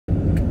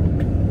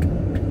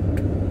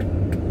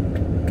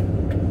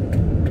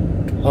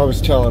I was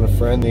telling a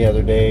friend the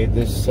other day,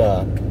 this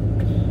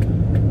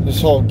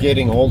whole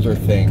getting older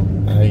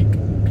thing,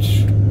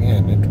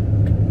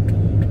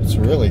 it's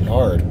really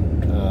hard.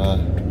 I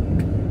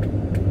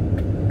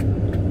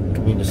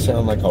mean to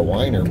sound like a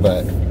whiner,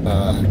 but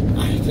I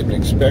didn't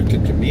expect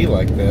it to be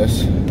like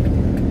this.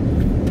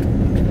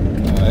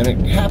 And it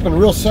happened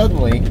real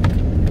suddenly,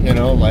 you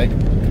know, like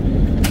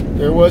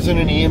there wasn't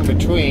any in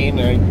between.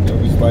 It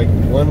was like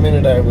 1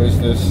 minute I was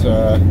this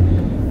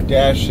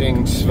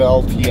dashing,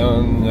 svelte,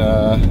 young,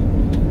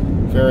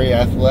 very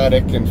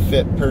athletic and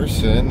fit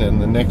person,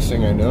 and the next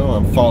thing I know,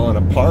 I'm falling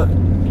apart.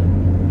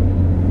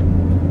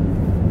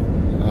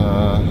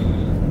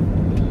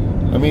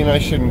 I mean, I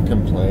shouldn't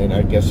complain.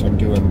 I guess I'm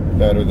doing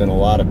better than a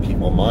lot of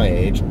people my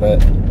age,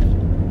 but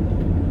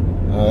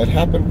it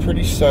happened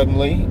pretty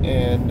suddenly,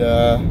 and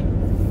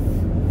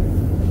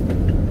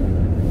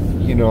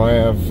you know, I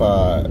have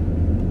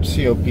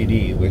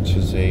COPD, which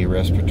is a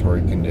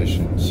respiratory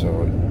condition,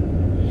 so it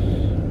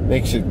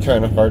makes it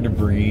kind of hard to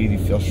breathe. You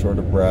feel short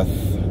of breath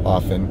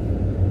often.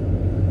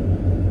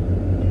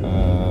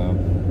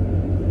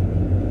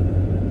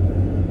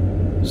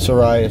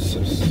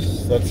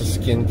 Psoriasis, that's a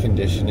skin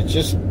condition. It's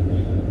just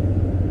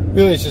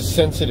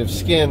sensitive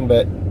skin,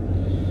 but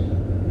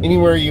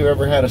anywhere you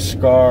ever had a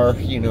scar,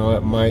 you know,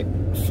 it might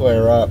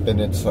flare up,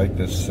 and it's like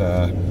this,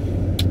 it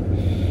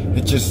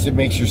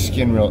makes your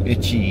skin real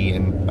itchy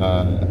and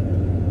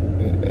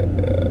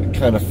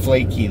kind of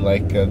flaky,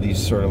 like these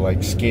sort of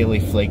like scaly,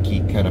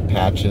 flaky kind of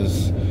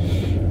patches.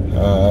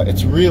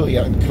 It's really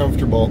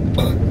uncomfortable,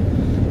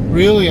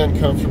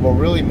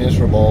 really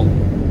miserable,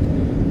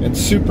 and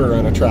super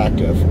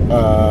unattractive.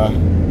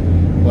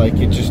 Like,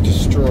 it just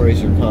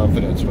destroys your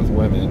confidence with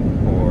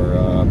women, or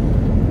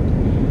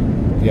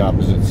the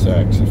opposite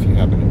sex, if you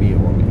happen to be a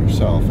woman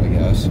yourself, I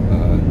guess.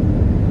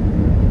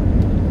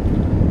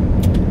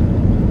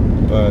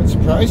 But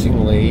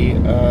surprisingly,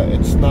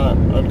 it's not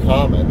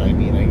uncommon. I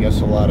mean, I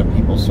guess a lot of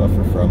people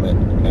suffer from it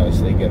as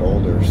they get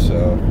older,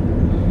 so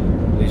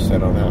at least I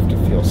don't have to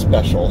feel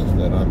special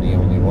that I'm the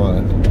only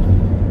one.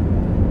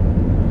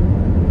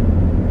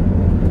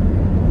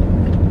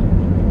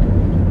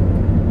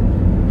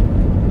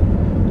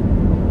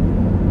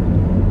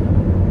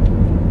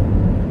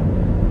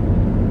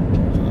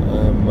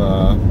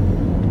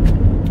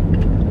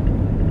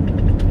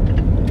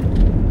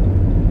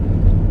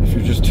 If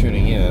you're just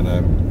tuning in,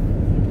 I'm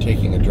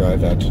taking a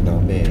drive out to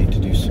Nambe to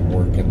do some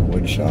work in the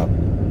wood shop.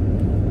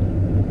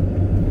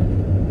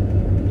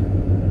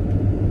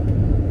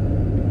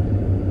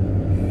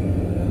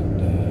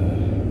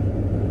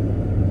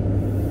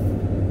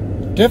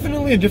 And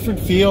definitely a different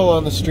feel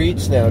on the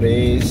streets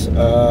nowadays.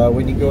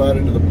 When you go out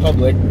into the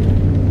public,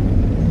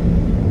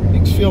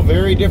 things feel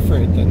very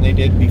different than they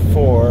did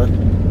before.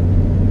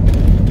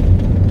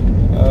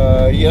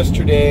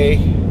 Yesterday,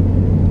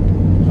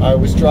 I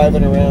was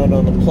driving around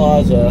on the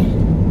plaza,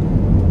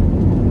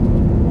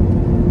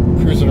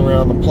 cruising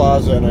around the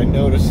plaza, and I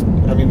noticed,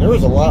 I mean, there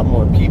was a lot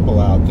more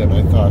people out than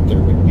I thought there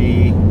would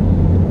be,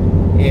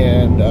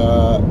 and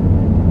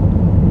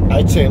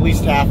I'd say at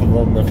least half of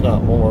them, if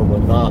not more, were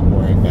not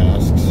wearing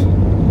masks.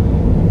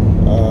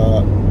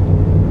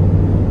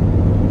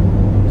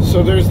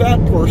 So there's that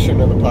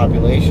portion of the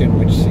population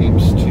which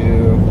seems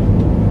to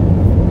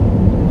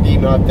be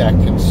not that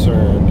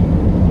concerned.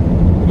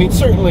 I mean,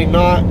 certainly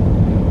not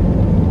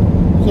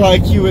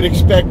like you would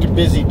expect a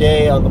busy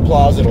day on the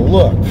plaza to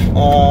look.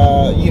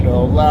 You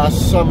know,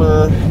 last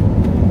summer,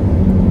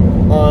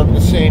 on the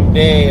same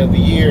day of the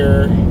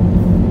year,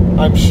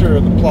 I'm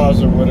sure the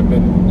plaza would have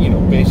been, you know,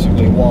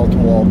 basically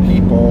wall-to-wall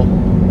people,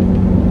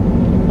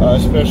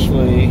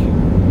 especially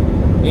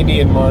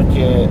Indian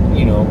market.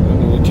 You know, I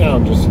mean, the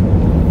town just,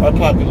 our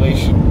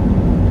population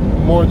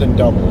more than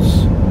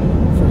doubles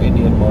for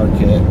Indian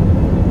market.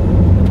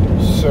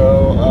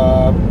 So,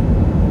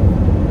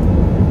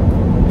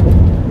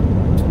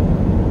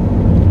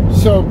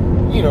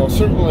 you know,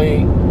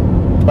 certainly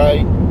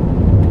by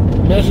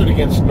measured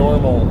against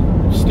normal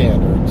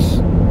standards,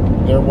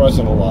 there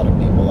wasn't a lot of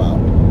people out.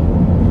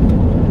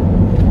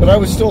 But I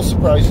was still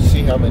surprised to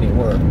see how many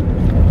were.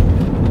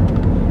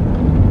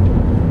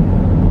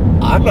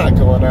 I'm not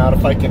going out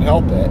if I can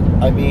help it.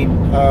 I mean,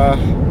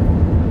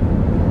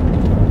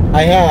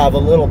 I have a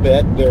little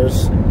bit.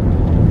 There's,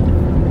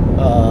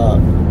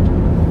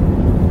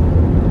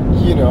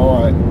 you know,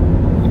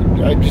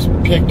 I just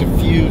picked a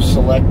few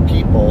select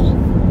people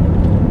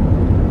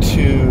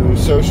to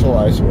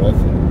socialize with.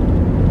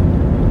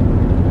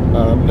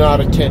 Not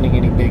attending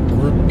any big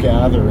group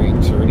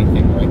gatherings or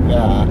anything like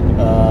that.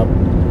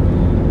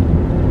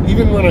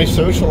 Even when I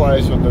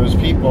socialize with those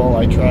people,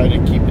 I try to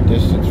keep a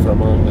distance from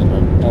them, and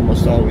I'm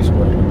almost always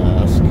wearing a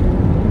mask.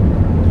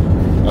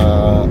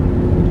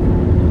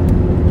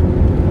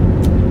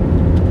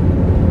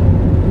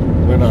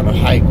 Went on a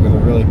hike with a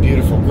really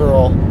beautiful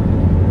girl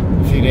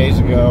a few days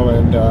ago,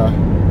 and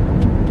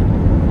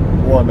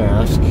wore a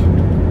mask.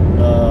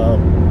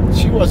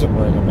 She wasn't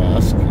wearing a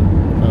mask.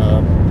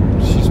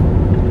 She's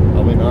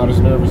probably not as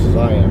nervous as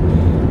I am.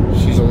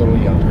 She's a little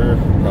younger,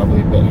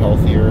 probably a bit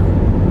healthier.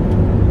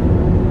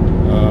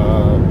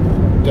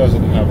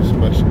 doesn't have as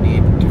much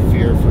need to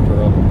fear for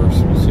her own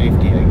personal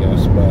safety, I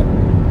guess, but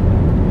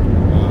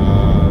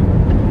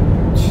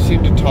she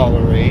seemed to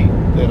tolerate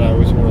that I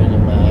was wearing a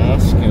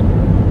mask and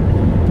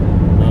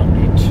not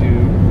be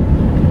too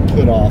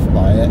put off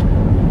by it.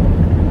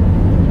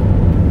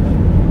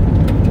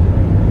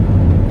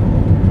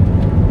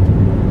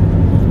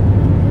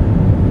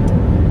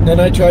 And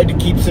I tried to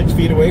keep 6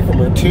 feet away from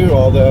her too,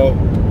 although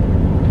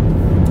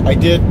I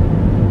did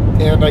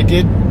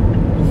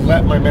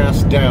let my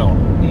mask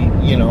down.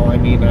 You know, I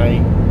mean, I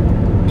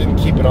didn't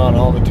keep it on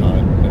all the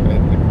time. I,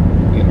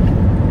 you know,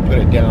 put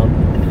it down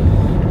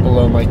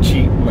below my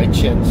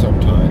chin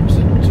sometimes,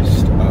 and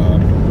just, I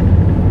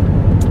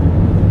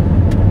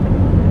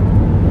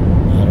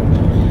don't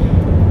know.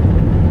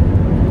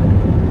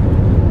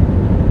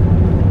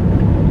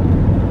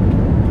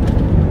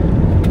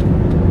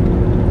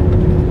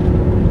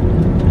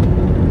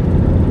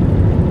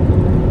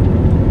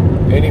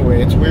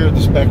 Anyway, it's weird,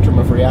 the spectrum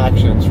of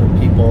reactions from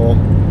people.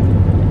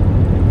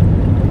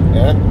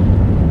 And,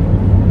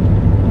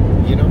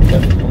 you know,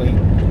 definitely,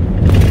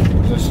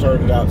 as I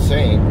started out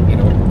saying, you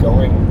know,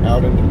 going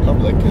out into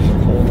public is a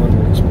whole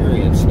other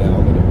experience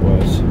now than it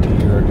was a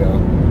year ago.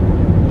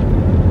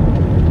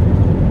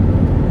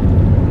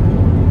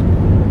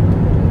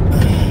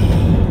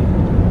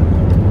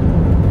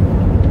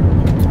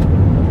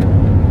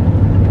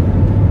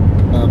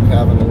 I'm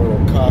having a little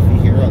coffee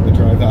here on the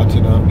drive out to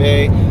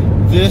Nambe.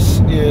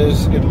 This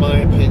is, in my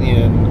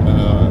opinion,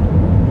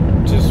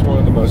 just one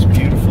of the most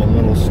beautiful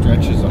little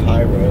stretches of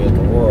highway in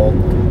the world.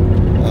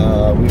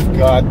 We've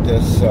got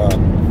this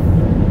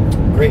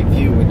great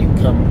view when you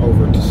come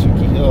over to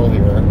Suki Hill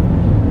here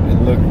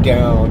and look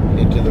down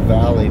into the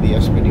valley, the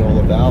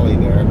Espanola Valley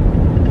there.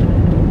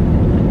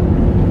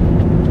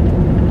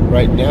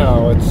 Right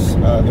now, it's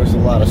there't a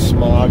lot of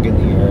smog in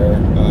the air,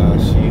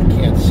 so you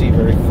can't see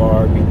very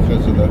far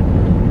because of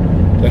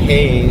the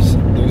haze.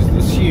 There's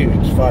this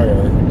huge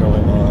fire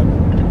going on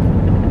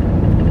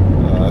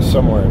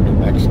somewhere in New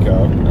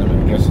Mexico, and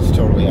I guess it's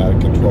totally out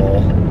of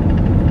control.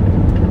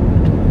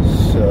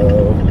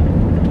 So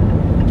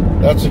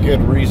that's a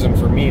good reason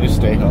for me to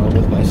stay home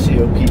with my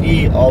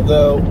COPD,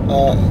 although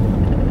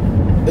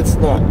it's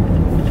not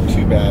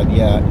too bad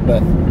yet.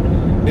 But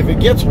if it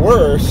gets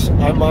worse,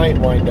 I might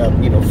wind up,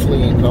 you know,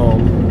 fleeing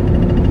home,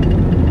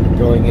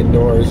 going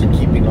indoors and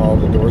keeping all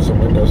the doors and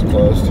windows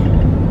closed.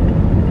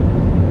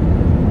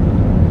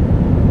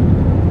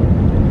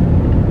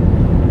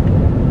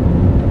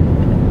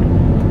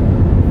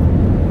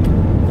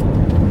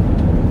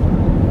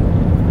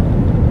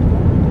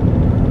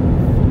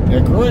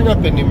 Growing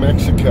up in New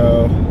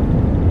Mexico,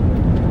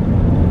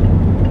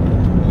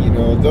 you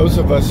know, those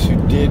of us who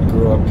did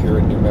grow up here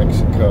in New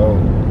Mexico,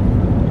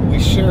 we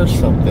share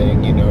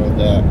something, you know,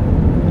 that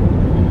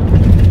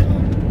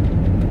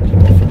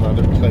people from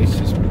other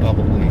places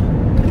probably,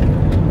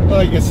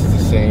 well, I guess it's the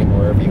same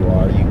wherever you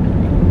are. You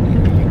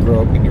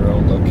grow up in your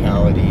own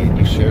locality and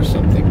you share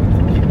something with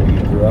the people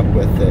you grew up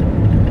with that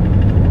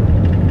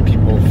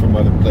people from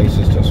other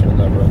places just will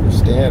never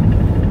understand.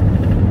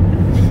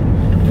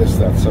 I guess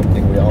that's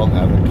something we all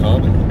have in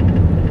common.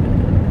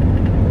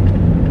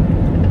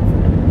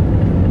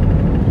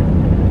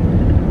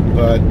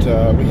 But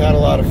we had a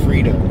lot of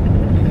freedom,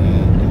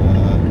 and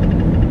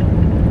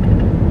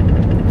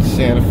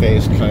Santa Fe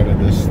is kind of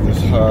this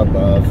hub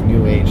of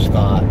New Age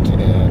thought,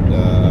 and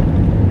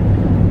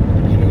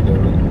you know, there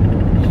was,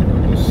 you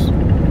know, this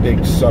big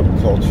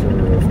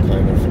subculture of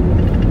kind of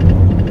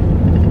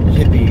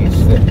hippies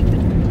that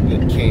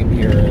came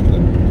here in the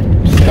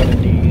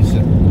 70s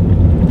and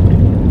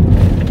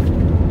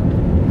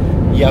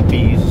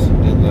yuppies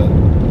in the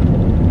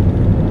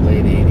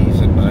late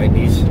 80s and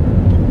 90s.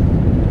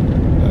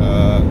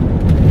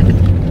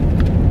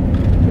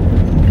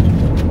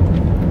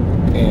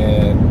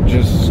 And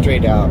just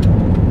straight out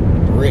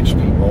rich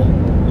people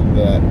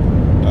that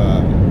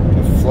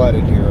have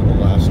flooded here in the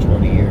last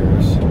 20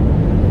 years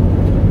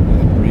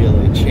and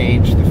really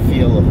changed the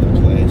feel of the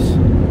place.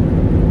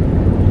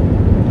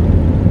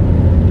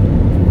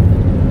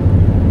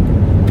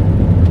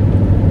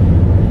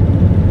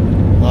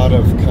 A lot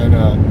of kind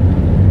of,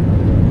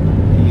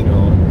 you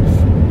know,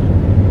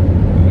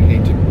 I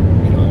hate to,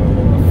 you know, I don't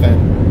want to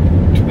offend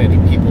too many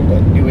people,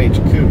 but New Age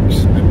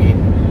kooks. I mean,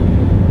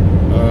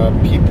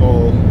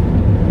 people,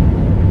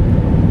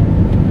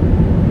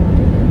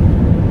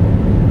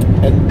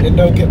 and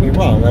don't get me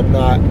wrong, I'm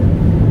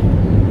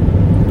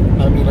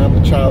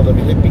a child of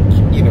a hippie,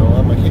 you know,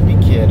 I'm a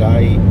hippie kid.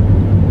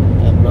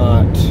 I'm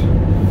not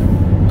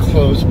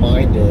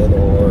closed-minded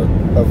or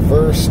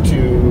averse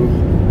to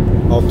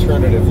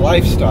alternative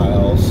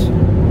lifestyles,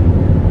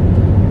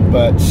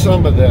 but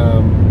some of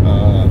them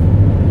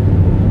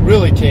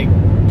really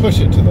push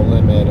it to the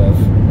limit of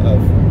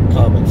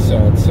common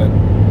sense, and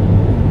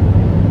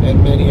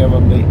many of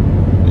them,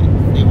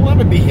 they want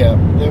to be hip,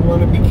 they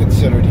want to be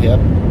considered hip,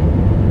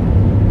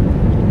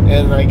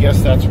 and I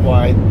guess that's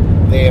why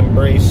they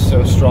embrace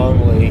so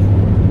strongly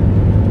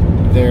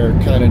their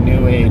kind of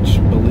New Age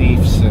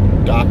beliefs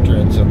and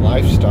doctrines and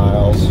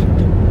lifestyles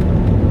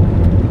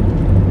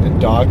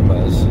and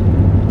dogmas.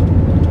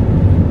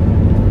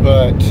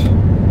 But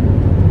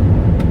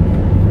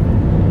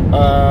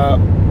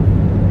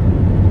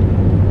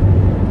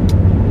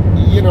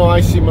I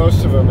see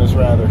most of them as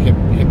rather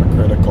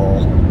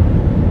hypocritical.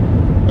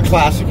 A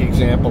classic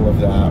example of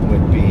that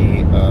would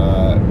be,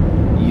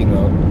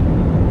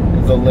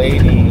 the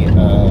lady,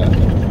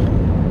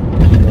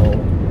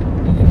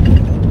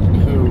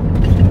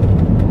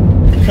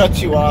 who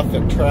cuts you off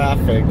in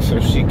traffic so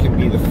she can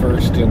be the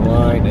first in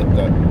line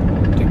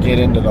to get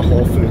into the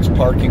Whole Foods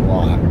parking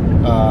lot.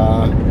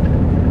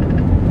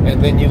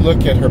 And then you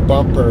look at her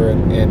bumper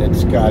and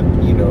it's got,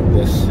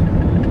 this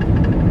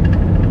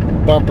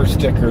bumper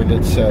sticker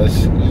that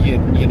says,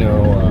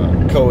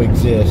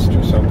 coexist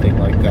or something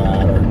like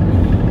that, or,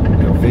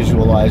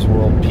 visualize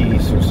world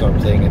peace or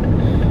something.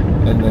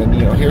 And then,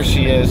 here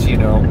she is,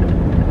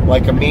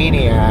 like a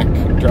maniac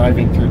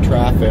driving through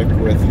traffic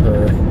with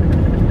her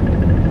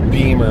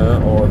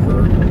Beamer or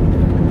her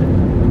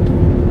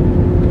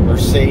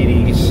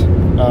Mercedes.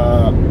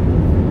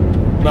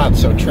 Not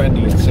so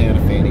trendy in Santa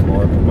Fe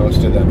anymore, but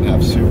most of them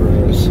have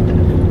Subarus.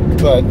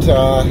 But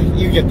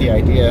you get the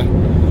idea.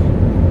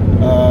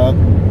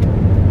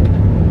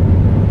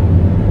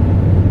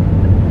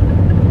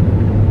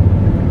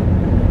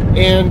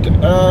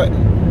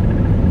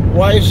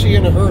 Why is she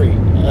in a hurry?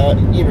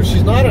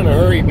 She's not in a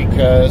hurry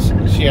because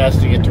she has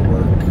to get to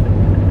work.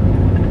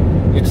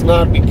 It's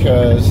not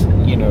because,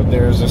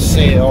 there's a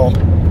sale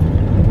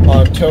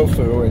on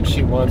tofu and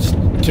she wants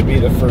to be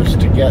the first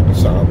to get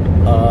some.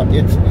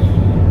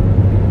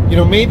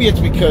 Maybe it's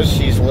because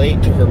she's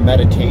late to her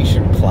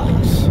meditation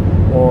class,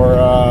 or,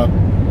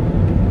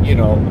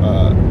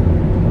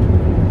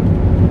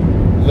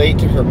 late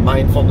to her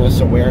mindfulness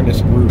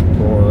awareness group,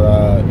 or,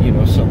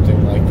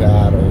 something like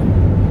that, or,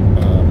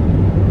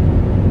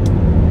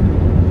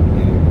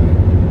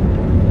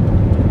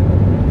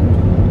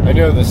 I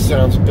know this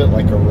sounds a bit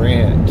like a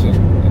rant,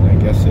 and I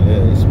guess it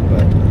is,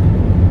 but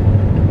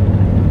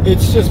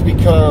it's just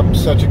become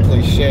such a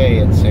cliche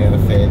in Santa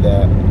Fe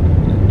that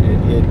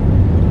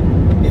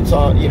it's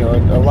all,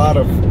 a lot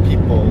of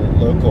people,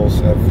 locals,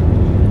 have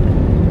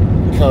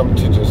come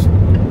to just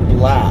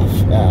laugh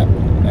at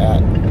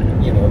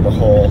the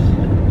whole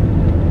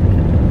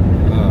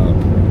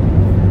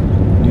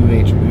New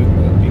Age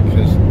movement,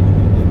 because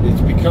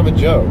it's become a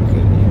joke.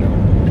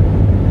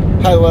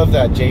 I love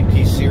that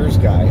J.P. Sears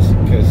guy,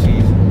 because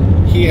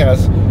he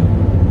has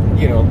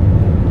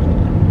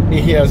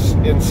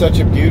in such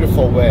a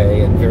beautiful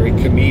way and very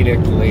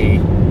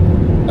comedically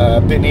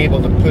been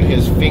able to put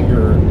his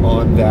finger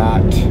on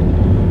that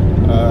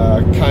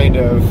kind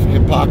of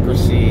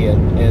hypocrisy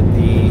and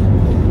the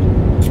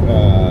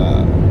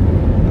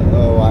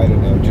I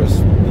don't know, just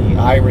the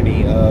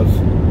irony of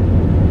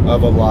a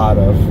lot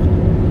of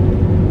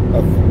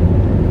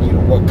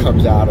what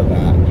comes out of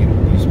that.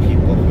 These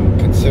people who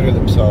consider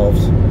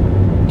themselves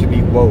to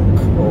be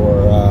woke,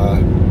 or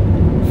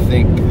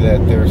think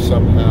that they're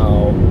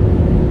somehow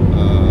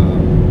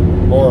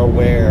more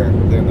aware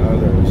than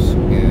others,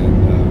 and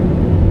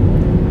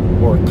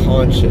more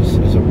conscious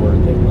is a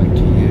word they like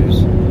to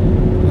use.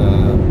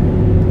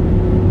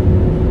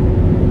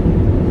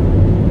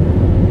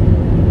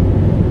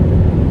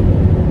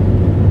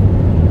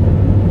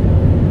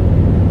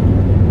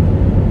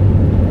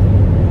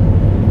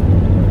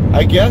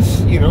 I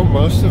guess,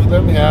 most of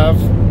them have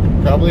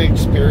probably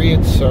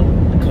experienced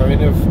some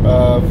kind of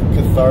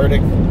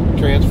cathartic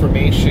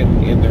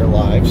transformation in their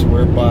lives,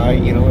 whereby,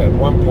 at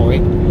one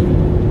point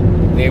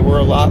they were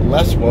a lot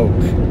less woke,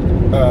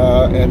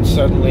 and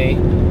suddenly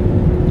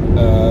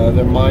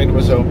their mind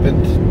was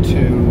opened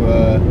to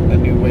a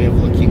new way of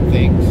looking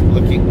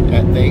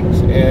at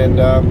things, and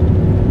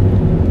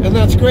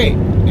that's great.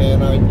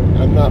 And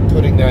I'm not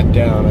putting that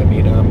down. I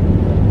mean,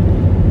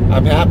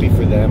 I'm happy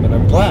for them, and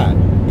I'm glad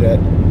that,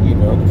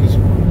 because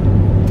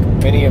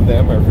many of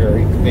them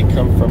they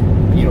come from,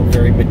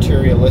 very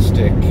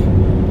materialistic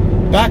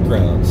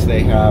backgrounds.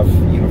 They have,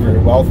 very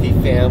wealthy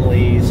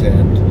families,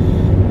 and,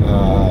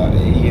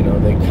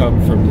 they come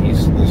from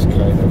this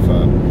kind of,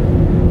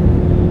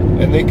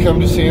 and they come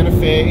to Santa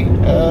Fe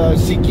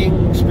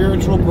seeking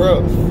spiritual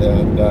growth.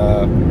 And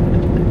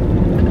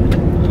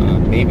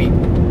maybe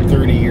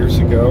 30 years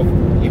ago,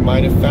 you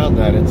might have found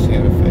that in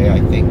Santa Fe. I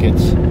think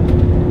it's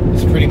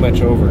pretty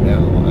much over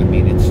now. I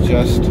mean, it's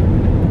just,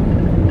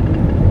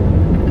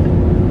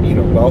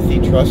 wealthy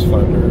trust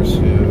funders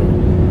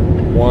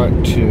who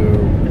want to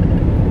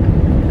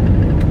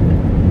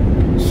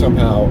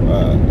somehow,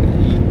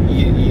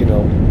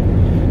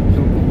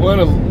 who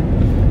want to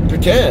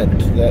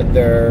pretend that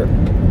they're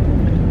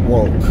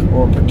woke,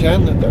 or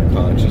pretend that they're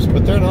conscious,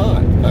 but they're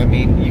not. I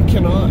mean, you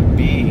cannot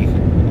be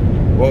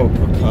woke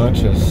or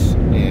conscious,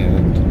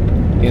 and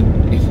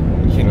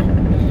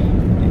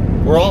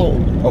we're all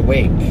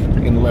awake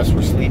unless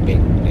we're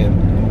sleeping,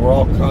 and we're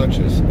all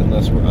conscious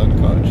unless we're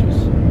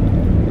unconscious.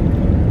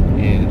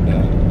 And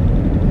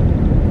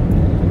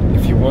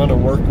if you want to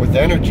work with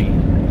energy,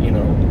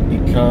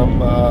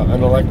 become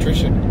an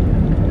electrician.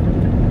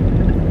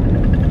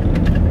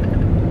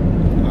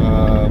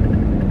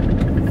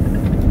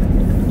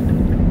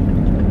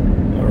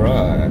 All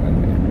right.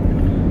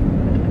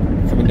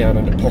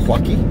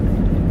 Pewaukee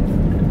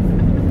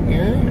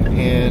here,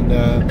 and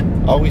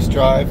always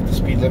drive the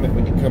speed limit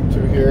when you come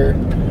through here.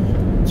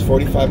 It's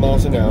 45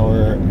 miles an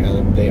hour,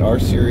 and they are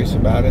serious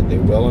about it. They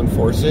will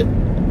enforce it.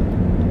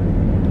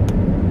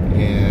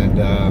 And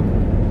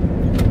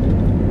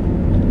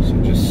so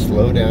just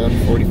slow down,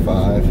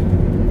 45.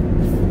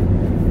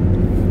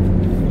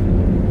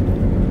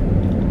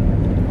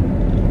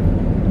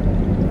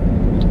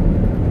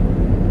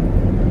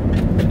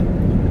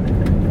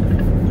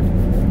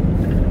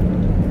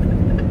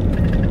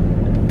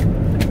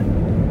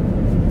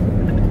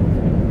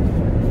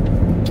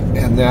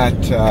 And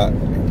that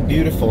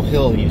beautiful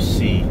hill you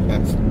see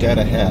that's dead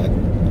ahead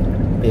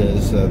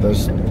is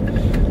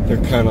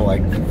they're kind of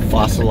like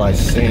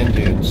fossilized sand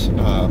dunes.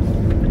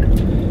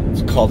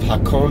 It's called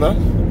Hakona,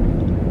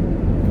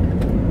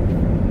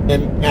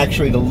 and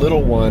actually the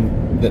little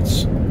one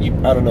that's,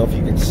 I don't know if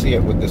you can see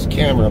it with this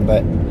camera,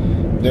 but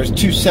there's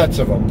two sets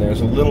of them.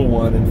 There's a little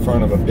one in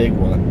front of a big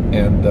one,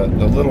 and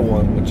the little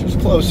one, which is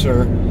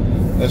closer,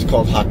 is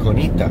called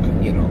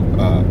Hakonita, you know.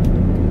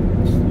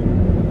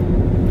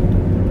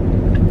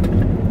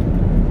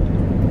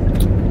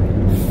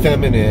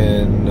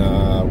 Feminine,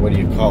 what do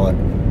you call it?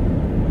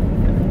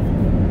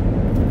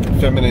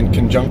 Feminine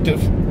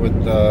conjunctive with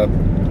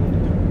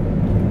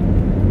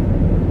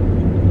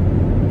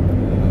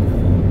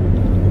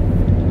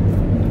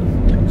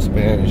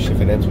Spanish. If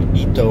it ends with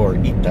ito or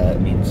ita,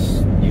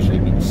 it usually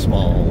means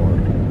small or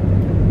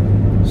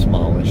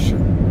smallish.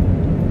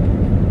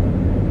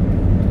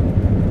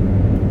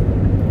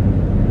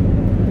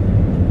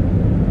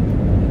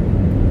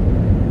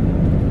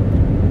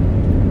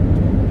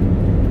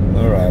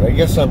 Alright, I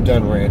guess I'm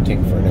done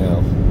ranting for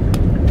now.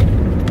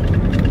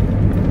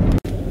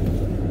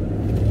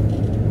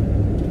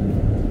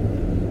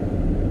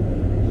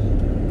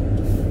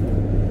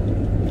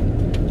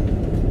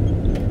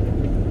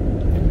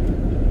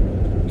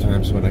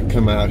 When I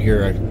come out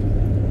here, I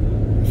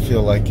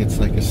feel like it's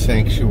like a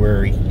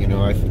sanctuary. You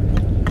know, I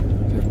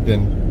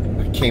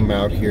came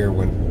out here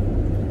when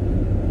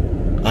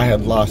I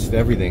had lost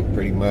everything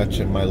pretty much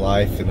in my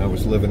life, and I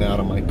was living out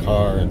of my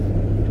car,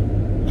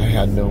 and I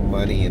had no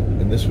money,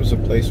 and this was a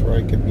place where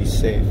I could be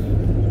safe.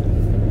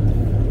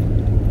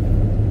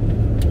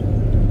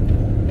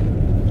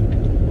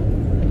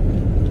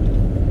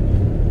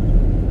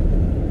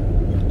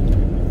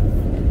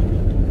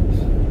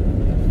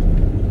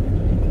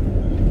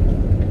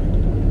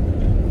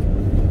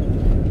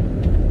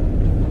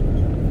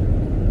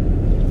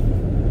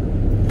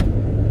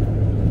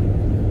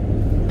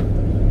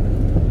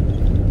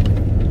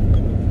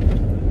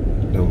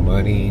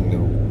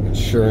 No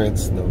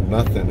insurance, no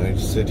nothing. I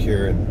just sit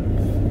here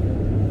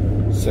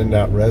and send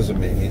out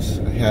resumes.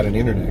 I had an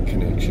internet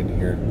connection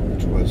here,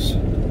 which was,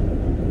 you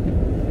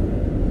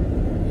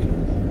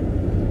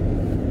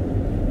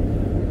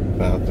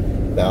know,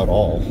 about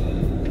all.